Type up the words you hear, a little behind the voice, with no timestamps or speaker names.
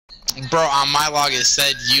Bro, on my log it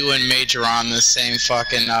said you and Major are on the same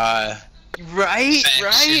fucking Right,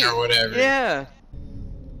 faction or whatever. Yeah.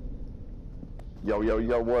 Yo,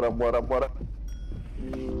 what up?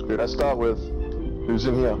 Dude, I start with, who's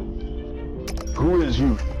in here? Who is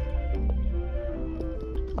you?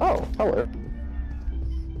 Oh, hello.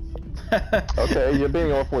 Okay, you're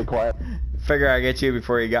being awfully quiet. Figure I'd get you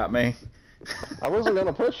before you got me. I wasn't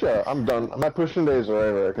gonna push you. I'm done. My pushing days are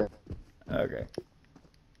over, okay? Okay.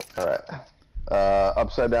 Alright.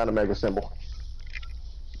 Upside down to make a symbol.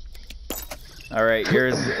 Alright,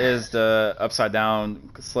 yours is the upside down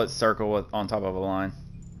slit circle with, on top of a line.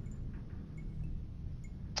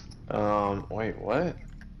 Wait, what?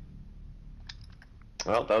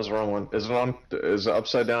 Well, that was the wrong one. Is it on? Is it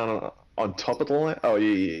upside down on top of the line? Oh,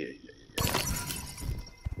 yeah.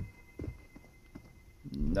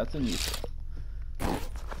 Nothing useful.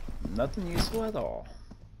 Nothing useful at all.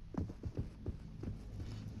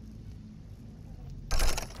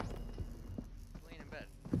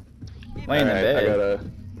 Laying in bed. I gotta...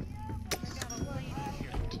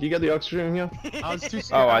 Did you get the oxygen in here? I was too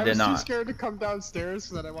scared. Oh, I did not. I was too scared to come downstairs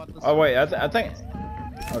so that I wanted to. Oh wait, I think.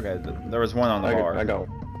 Okay, there was one on the bar. I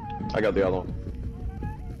got the other one.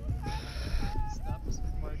 Stop this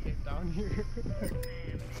before I came down here.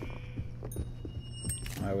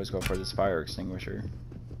 I always go for this fire extinguisher.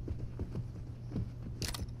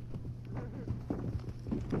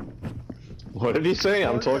 What did he say?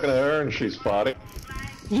 I'm talking to her and she's farting.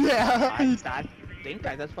 Yeah. I think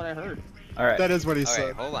that's what I heard. All right. That is what he Okay,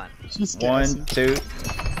 said. hold on. She's 1, 2.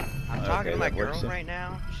 I'm talking to my that girl works, right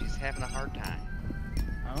now. She's having a hard time.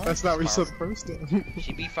 Oh. That's not what you said first.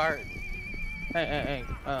 She be farting. Hey,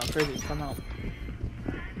 Crazy, come out.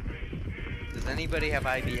 Does anybody have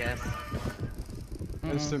IBS?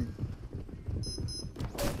 That's him.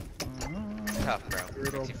 Tough, bro.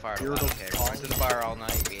 Irritable- Makes you fart. irritable Okay, we went to the bar all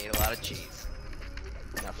night. We ate a lot of cheese.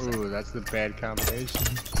 Enough said. Ooh, that's the bad combination.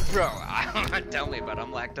 Bro, tell me about it.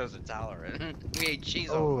 I'm lactose intolerant. We ate cheese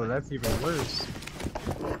all Oh, that's even worse.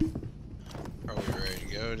 Are we ready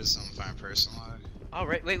to go to some fine personal log? Oh,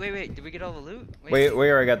 right. Wait. Did we get all the loot? We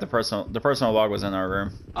already got the personal. The personal log was in our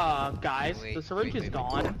room. Guys, Wait, the syringe wait, is wait.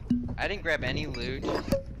 gone. I didn't grab any loot.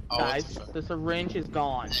 Oh, Guys, what the fuck? the syringe is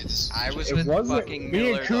gone. Hey, this is I was It with wasn't fucking me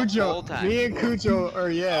Miller and the whole Cujo. time. Me and Cujo, or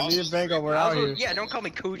yeah, me and Vango were I out was here. with, yeah, don't call me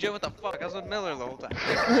Cujo. What the fuck? I was with Miller the whole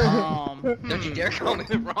time. Don't you dare call me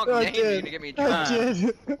the wrong I name. You're did. gonna get me in I trouble.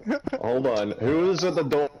 did. Hold on. Who was at the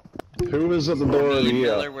door? Who was at the door Me over and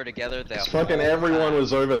Miller here? were together the Fucking whole everyone time.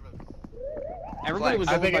 was over. Everybody was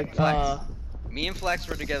I over think like, it's Flex. Me and Flex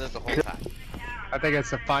were together the whole time. I think it's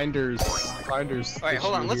the finders. Alright,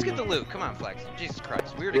 hold on. Let's get the loot. Come on, Flex. Jesus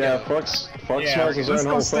Christ. We were Yeah, together. Fox Yeah, smokes his let's own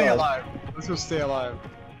go whole stay fast. alive. Let's go stay alive.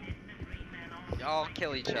 Y'all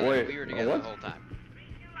kill each other. Wait, we were together what? the whole time.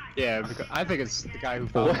 Yeah, because I think it's the guy who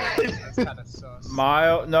found What? it. That's kind of sus.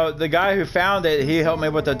 No, the guy who found it, he helped me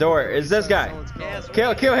with the door. Is this guy? Yes,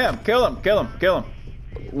 Kill him! Kill him!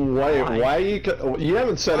 Wait, why you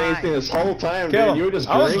haven't said Why? anything this whole time, Kill dude. him. You were just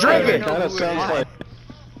I was drinking. It kind of sounds like.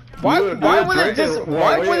 Why You were would it drinking why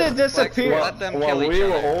while would we- it disappear? Let them While kill we each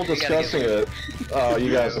were other. all You gotta discussing get it. Oh,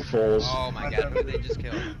 you guys are fools. Oh my god, who they just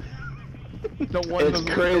killed? It's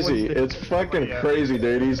crazy. It's fucking crazy,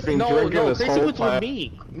 dude. He's been drinking this Crazy whole was with time.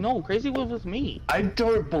 me. No, Crazy was with me. I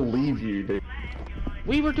don't believe you, dude.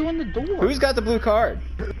 We were doing the door. Who's got the blue card?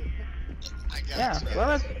 I got Yeah, it.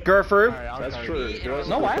 well, Gerfru? Alright, I'll That's tell true. you. Yours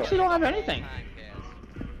No, is I actually the- don't have anything.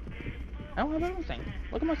 I don't have anything.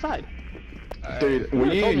 Look at my side. Dude,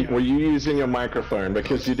 were you using your microphone?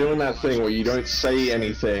 Because you're doing that thing where you don't say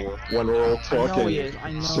anything when we're all I know talking he is,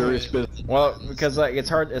 I know serious it. business. Well, because like it's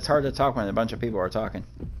hard to talk when a bunch of people are talking.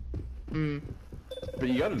 But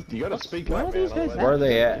you gotta speak where like are these man. guys Where are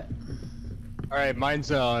they at? Alright,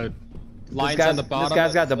 mine's lines guy's- on the bottom. this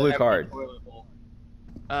guy's got the blue Empty card. toilet bowl.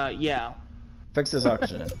 Yeah. Fix this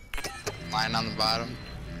oxygen. Line on the bottom.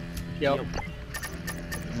 Yep.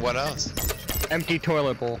 What else? Empty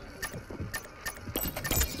toilet bowl.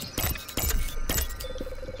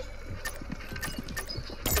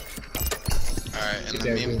 Alright, and Get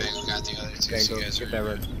then that me and red. Ben got the other two, so you guys Get are that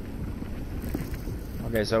red.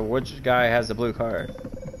 Okay, so which guy has the blue card?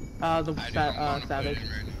 The I do, I'm going to put Savage. it in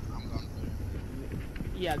right now. I'm going to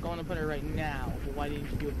put it Yeah, going to put it right now. But why didn't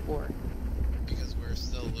you do it before? in. Because we're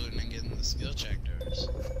still looting and getting the skill check doors.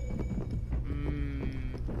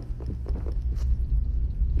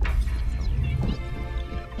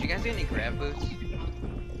 Did you guys get any grab boots?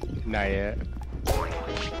 Not yet.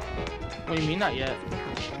 What do you mean not yet?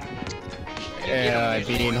 Yeah, I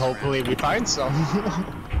mean, hopefully we find some. You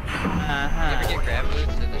ever get grab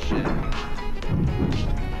boots in the ship?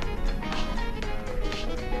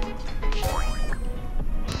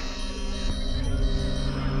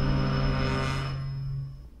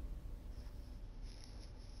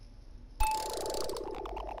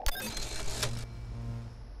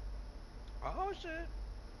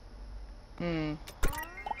 Hmm.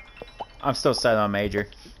 I'm still set on Major.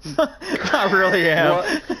 I really am.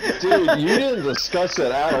 What? Dude, you didn't discuss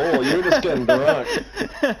it at all. You were just getting drunk.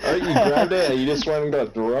 Alright, you grabbed it and you just went and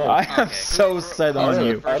got drunk. I am Okay, so who's- set I on don't,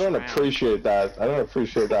 you. I don't round. appreciate that. I don't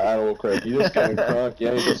appreciate that at all, Craig. You just getting drunk. You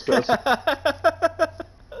ain't discussing.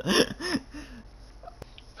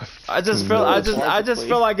 I just feel I just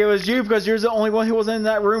feel like it was you because you're the only one who was in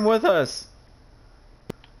that room with us.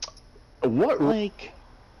 What? Like,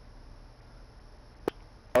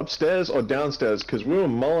 Upstairs or downstairs? Because we were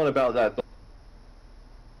mulling about that.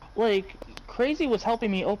 Crazy was helping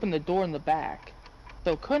me open the door in the back,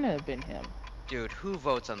 so it couldn't have been him. Dude, who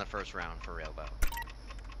votes on the first round for real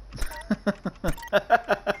though?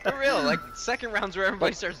 For real, like second rounds where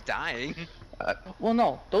everybody starts dying. Well,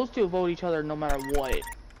 no, those two vote each other no matter what.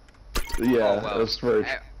 Yeah, Oh, well, that's very.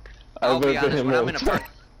 I'll vote be for honest, him when all I'm in the a party,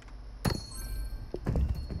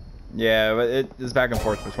 Yeah, but it's back and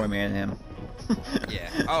forth between me and him. yeah.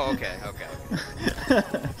 Oh, okay. Yeah.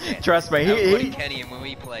 Trust me, I would put he Kenny, and when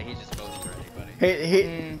we play, he just votes for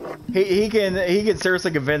anybody. he can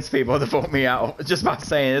seriously convince people to vote me out just by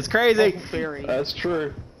saying it's crazy. Very. That's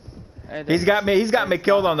true. He's got me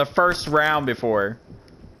killed on the first round before.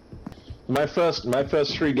 My first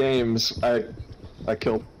 3 games, I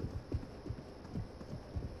killed.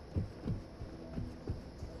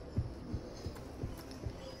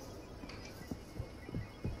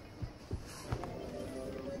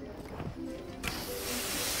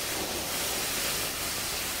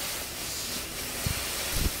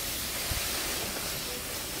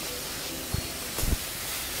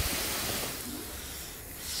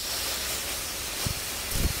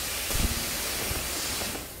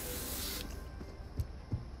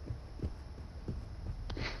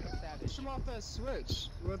 Push him off that switch.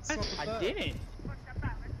 What's up with I that? didn't.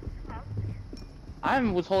 I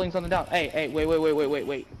was holding something down. Hey, wait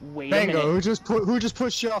a Bango, minute. who just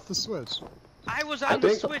pushed you off the switch? I was on the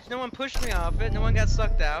think- switch. No one pushed me off it. No one got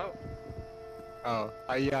sucked out. Oh,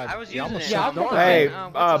 yeah. I was you using almost it. Yeah, shut the I'm door. Hey, Oh,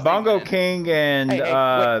 what's his name Bongo again? King and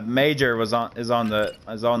Hey, Major is on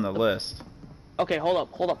the list. Okay, hold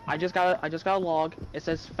up. I just got a log. It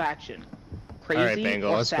says faction. Crazy Alright,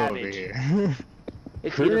 Bango, or let's go over savage. here.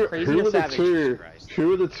 It's either crazy Who or were the savage. two? Christ. Who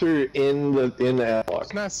were the two in the airlock?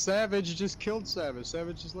 It's not Savage, you just killed Savage.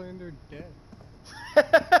 Savage is laying there dead.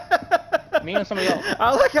 Me and somebody else.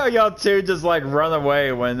 I like how y'all two just like run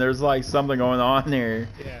away when there's like something going on here.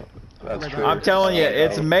 Yeah. That's I'm true. I'm telling you,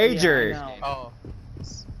 it's Yeah, Major. Yeah, I know. Oh.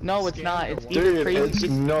 No, it's not. It's either Dude, crazy. it's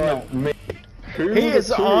not me. Who He were the is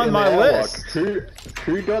two on in my the airlock? list.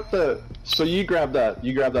 Who got the? So you grabbed that.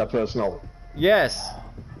 You grabbed that personnel. Yes,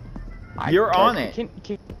 I- you're on it.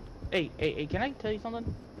 Hey, can I tell you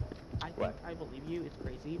something? I think What? I believe you. It's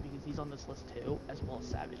crazy because he's on this list too, as well as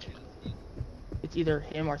Savage. It's either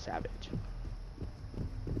him or Savage.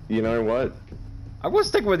 You know what? I will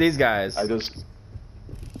stick with these guys. I just.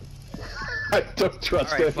 I don't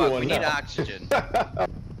trust Alright, fuck. anyone We need now. oxygen.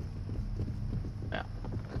 Yeah.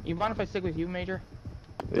 You mind if I stick with you, Major?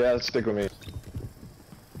 Yeah, stick with me.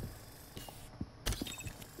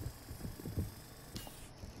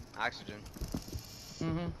 Oxygen.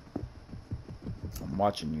 Mm-hmm. I'm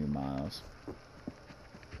watching you, Miles.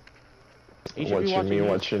 You should be Watching me, you.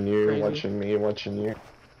 watching you, Crazy. watching me, watching you.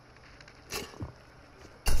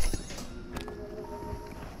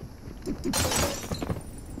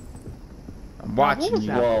 I'm what watching was you.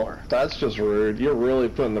 that? Well, for? that's just rude. You're really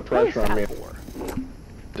putting the What is pressure on me. that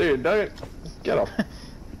for? Dude, don't get off.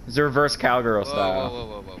 It's a reverse cowgirl Whoa, style.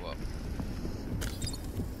 whoa.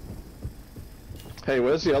 Hey,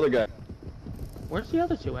 where's the other guy? Where's the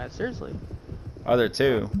other two at? Seriously. Other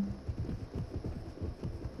two.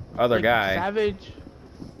 Other Like, guy. Savage.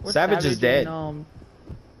 Where's Savage is dead. and,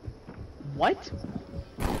 what?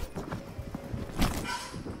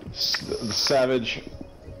 The Savage.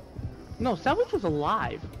 No, Savage was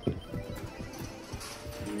alive.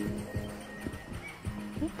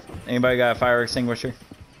 Anybody got a fire extinguisher?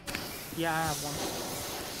 Yeah, I have one.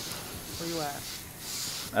 Where you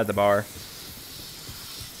at? At the bar.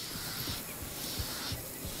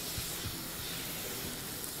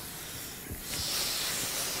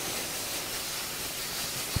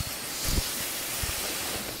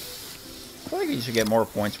 I feel like you should get more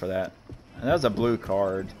points for that. And that was a blue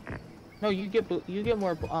card. No, you get more. You get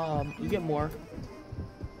more.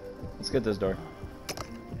 Let's get this door.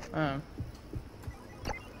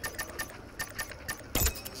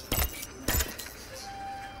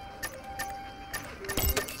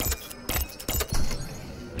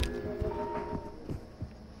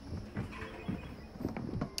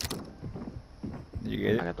 Did you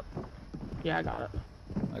get I it? got the. Yeah, I got it.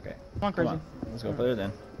 Okay. Come on, Come crazy. on. Let's go put it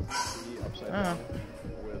in. key upside down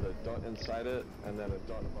with a dot inside it and then a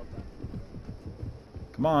dot above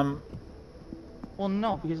that. Come on. Well,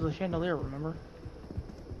 no, because of the chandelier, remember?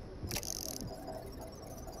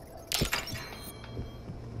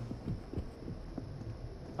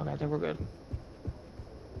 Okay, I think we're good.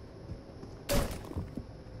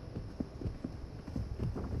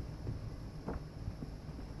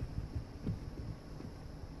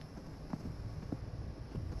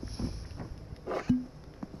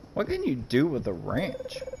 What can you do with a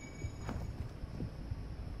wrench?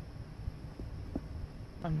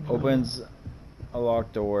 Opens a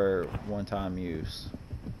locked door, one-time use.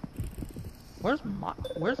 Where's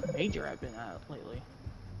Major I've been at lately?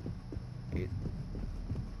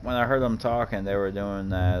 When I heard them talking, they were doing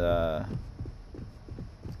that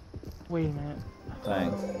Wait a minute.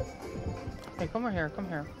 thing. Hey, come over here, come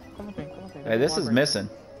here. Come with me, come with me. Hey, this is missing.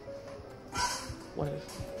 What is?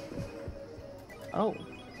 Oh.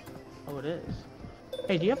 Oh, it is.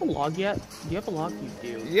 Hey, do you have a log yet? Do you have a log?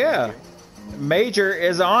 You do. Yeah. Major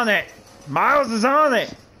is on it. Miles is on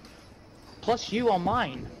it. Plus you on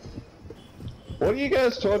mine. What are you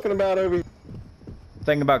guys talking about over here?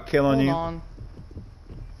 Thinking about killing Hold you. on.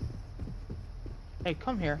 Hey,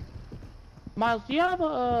 come here. Miles, do you have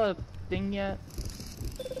a thing yet?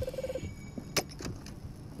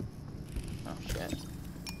 Oh shit.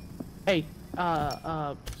 Hey,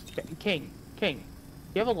 King, do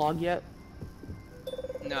you have a log yet?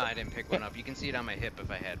 No, I didn't pick one up. You can see it on my hip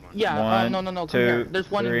if I had one. Yeah. One, No. Come here. two,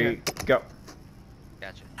 There's one in three, here. go.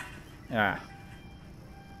 Gotcha. Ah.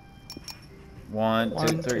 One, One,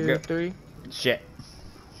 two, three, go. three. Shit.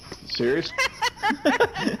 Serious?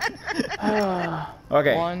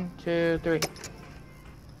 Okay. 1, 2, 3.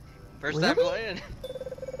 First time Really? playing.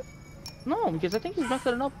 No, because I think he's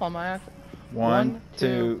messing it up on my act. One,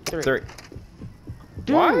 two, three.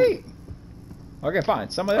 Dude, Why? Okay, fine.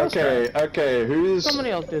 Somebody else. try it. Okay, who's...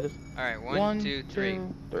 somebody else do this. Alright, 1, one, two, 2, three.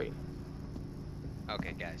 3.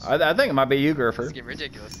 Okay, guys. I think it might be you, Let's Griffer. get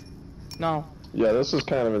ridiculous. No. Yeah, this is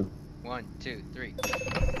kind of a... 1, 2, 3.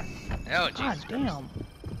 Oh, God Jesus damn. Christ.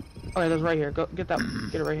 Okay, that's right here. Go get that.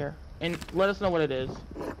 Get it right here, and let us know what it is.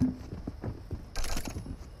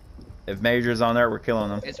 If Major's on there, we're killing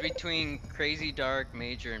them. It's between Crazy Dark,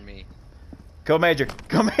 Major, and me. Kill Major.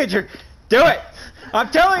 Kill Major. Do it. I'm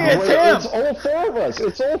telling you, it's Wait, him. it's all four of us.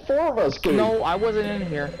 It's all four of us, dude. No, I wasn't in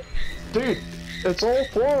here. Dude, it's all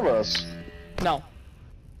four of us. No.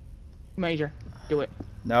 Major, do it.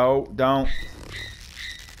 No, don't.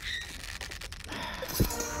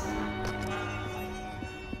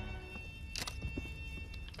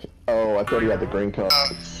 Oh, I thought he had the green card.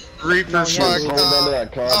 Reaper No, yeah. fucked Hold on to up.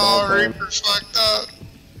 that card. Oh, the whole time. Reaper fucked up.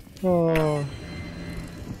 Oh.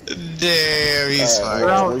 Damn, he's Alright,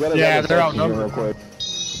 fucked. we gotta Yeah, get they're this outnumbered. real quick.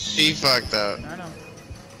 He fucked up. I know.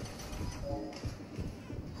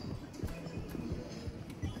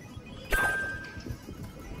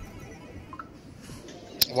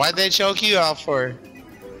 Why'd they choke you out for?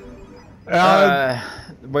 We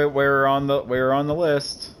were on the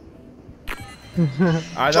list.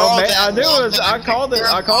 I know. Told I that knew it long was. that I called it. they're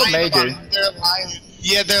I called lying about Major. it. They're lying.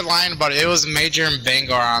 Yeah, they're lying about it. It was Major and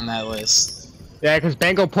Bangar on that list. Yeah, because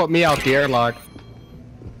Bango put me out the airlock.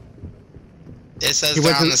 It says He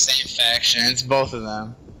they're went on to- the same faction. It's both of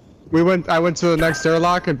them. I went to the next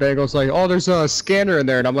airlock and Bango's like, oh, there's a scanner in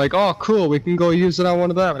there. And I'm like, oh, cool, we can go use it on one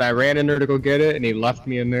of them. And I ran in there to go get it and he left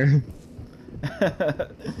me in there.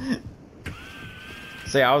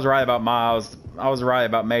 See, I was right about Miles. I was right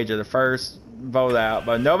about Major. The first vote out,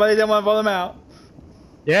 but nobody didn't want to vote him out.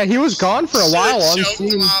 Yeah, he was gone for a while on We should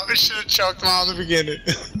scene. have choked him out in the beginning.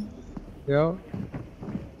 Yeah.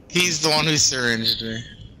 He's the one who syringed me.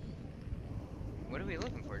 What are we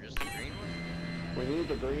looking for? Just the green one? We need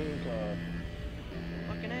the green card.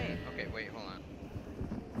 Fucking A. Okay, wait, hold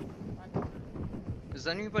on. Does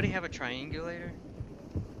anybody have a triangulator?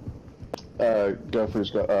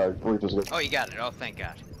 Jeffrey's got, Reaper's got. Oh, you got it. Oh, thank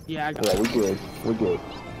God. Yeah, I got Yeah, it. we good. We good.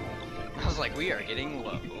 I was like, we are getting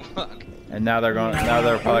low. Fuck. And now they're going. Now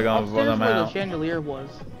they're probably going to vote Upstairs him where the out. chandelier was.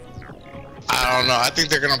 I don't know. I think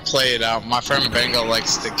they're gonna play it out. My friend Bango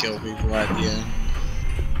likes to kill people at the end.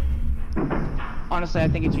 Honestly, I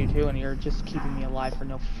think it's you too, and you're just keeping me alive for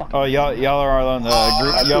no fucking. Oh, y'all are on the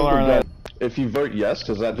group. I Y'all think are on we the. got- If you vote yes,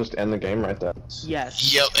 does that just end the game right there?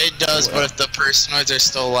 Yes. Yep, it does. But if the personoids are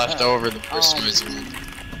still left over, the personoids win.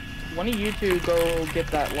 One of you two go get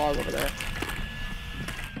that log over there.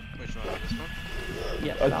 Which one? This one?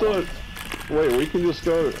 Yes. I that thought. one. Wait, we can just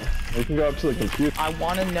go. We can go up to the computer. I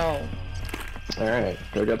want to know. All right,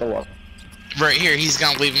 go get the lock. Right here, he's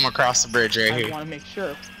gonna leave him across the bridge right I here. want to make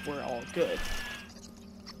sure we're all good.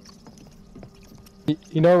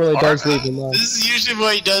 He normally does leave him alone. This is usually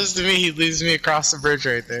what he does to me. He leaves me across the bridge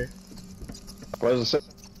right there. What does it say?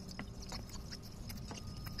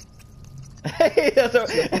 Hey,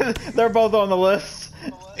 they're both on the list.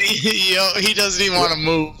 Yo, he doesn't even want to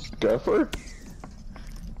move. Go for it.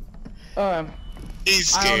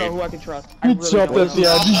 He's I scared. don't know who I can trust. I He really jumped don't at the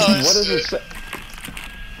know. edge. What does it say?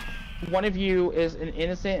 One of you is an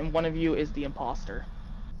innocent and one of you is the imposter.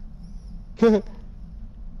 They're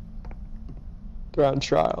on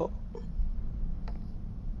trial.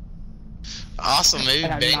 Also, maybe I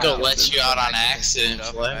have Bango not lets you out on accident,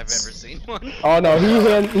 Stuff I've ever Flex. seen one. Oh no,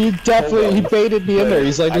 he definitely baited me in there.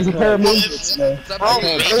 He's like, there's a pair of moonboots there. Bro,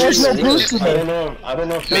 There was no boots in I there. don't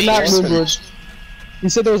know if They're not Major's moonboots. He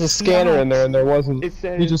said there was a scanner in there and there wasn't. It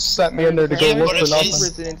says He just sent me in there to go Yeah, look but for if nothing. he's-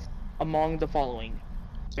 Residents among the following.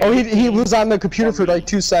 Oh, he was on the computer for like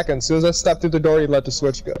 2 seconds. As soon as I stepped through the door, he let the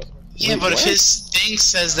switch go. Yeah, but if his thing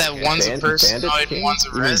says that one's a personoid and one's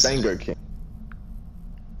a resident, Bango King.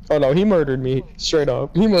 Oh no, he murdered me. Straight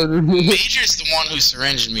up. He murdered me. Major's the one who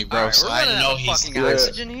syringed me, bro, Alright, so we're I running know out of he's fucking not.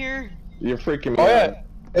 oxygen here. You're freaking me Oh out.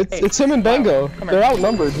 yeah. It's him and Miles, Bango. come They're here.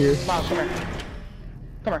 outnumbered here. Miles, come here.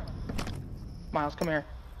 Come here. Miles, come here.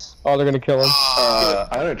 Oh, they're gonna kill him. I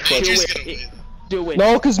don't trust Major's Do gonna it. win. Do it.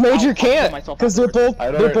 No, because Major I'll kill can't. myself Because they're both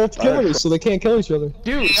I don't- they're both I don't killers, so they can't kill each other.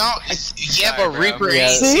 Dude, No, yeah, Sorry, but bro. Reaper Yeah.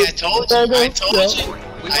 ain't. See, I See? told you. Bango, I told yeah. you. We I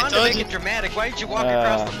wanted to told make you. it dramatic. Why did you walk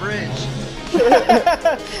across the bridge?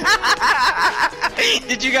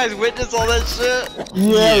 Did you guys witness all that shit?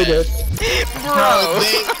 Yeah, we did. Bro!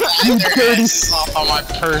 They You their dirty asses off on my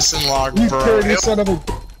person log, You bro. dirty son of a.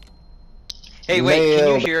 Hey, wait, can you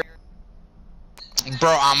Nailed. hear? Bro,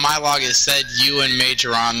 on my log it said you and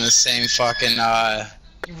Major are on the same fucking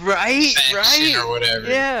Right, faction or right. whatever.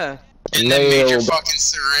 Yeah. And then Major Nailed. fucking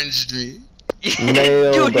syringed me.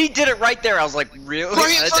 Nailed. Dude, he did it right there. I was like, really?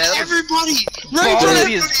 Right in front of everybody! Right in front of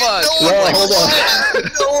Crazy as everybody! fuck. No one, No, like, hold on.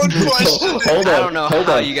 said- no one questioned it. Hold I on, don't know hold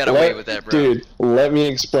how on. you got away with that, bro. Dude, let me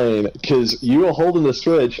explain. Because you were holding the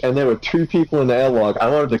switch, and there were 2 people in the airlock. I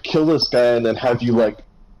wanted to kill this guy and then have you, like...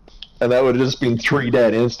 And that would have just been 3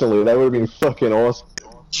 dead instantly. That would have been fucking awesome.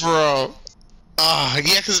 Bro. Oh,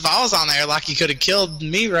 yeah, because if I was on the airlock, he could have killed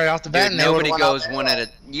me right off the bat. Dude, and they would've nobody went out goes there. one at a.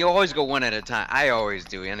 You always go one at a time. I always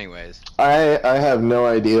do, anyways. I have no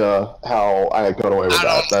idea how I got away with I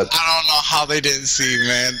that. don't know how they didn't see,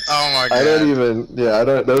 man. Oh my god. I don't even... Yeah, I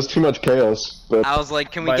don't... There was too much chaos. But I was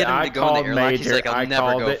like, can we But get him I to go in called the airlock? He's Major. like, I'll I never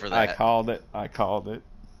called go it. for I that. called it. I called it.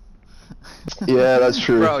 yeah, that's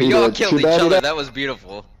true. Bro, He y'all did. killed Too each bad he other. got- That was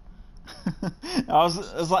beautiful.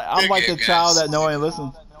 It's like I'm like the Good, child guys. that no one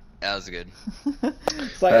listens. That was good.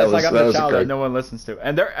 It's like That it's like was- I'm that the was child great. that no one listens to,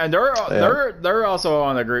 and they're also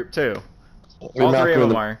on the group too. We All knocked 3 of him in them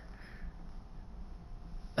the- are.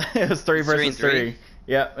 It was 3 It's 3 versus and 3.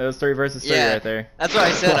 Yep, it was 3 versus 3 Yeah, right there. that's what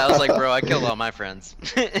I said. I was like, bro, I killed all my friends.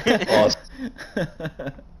 Awesome.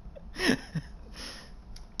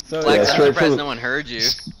 So Flex, Yeah, I'm straight surprised from- no one heard you.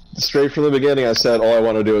 Straight from the beginning, I said all I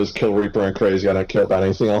want to do is kill Reaper and Crazy. I don't care about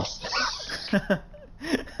anything else.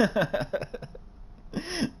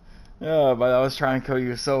 Yeah, but I was trying to kill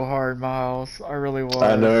you so hard, Miles. I really was.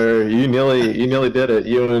 I know you nearly did it.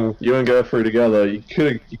 You and Gopher together. You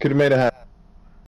could have made it happen.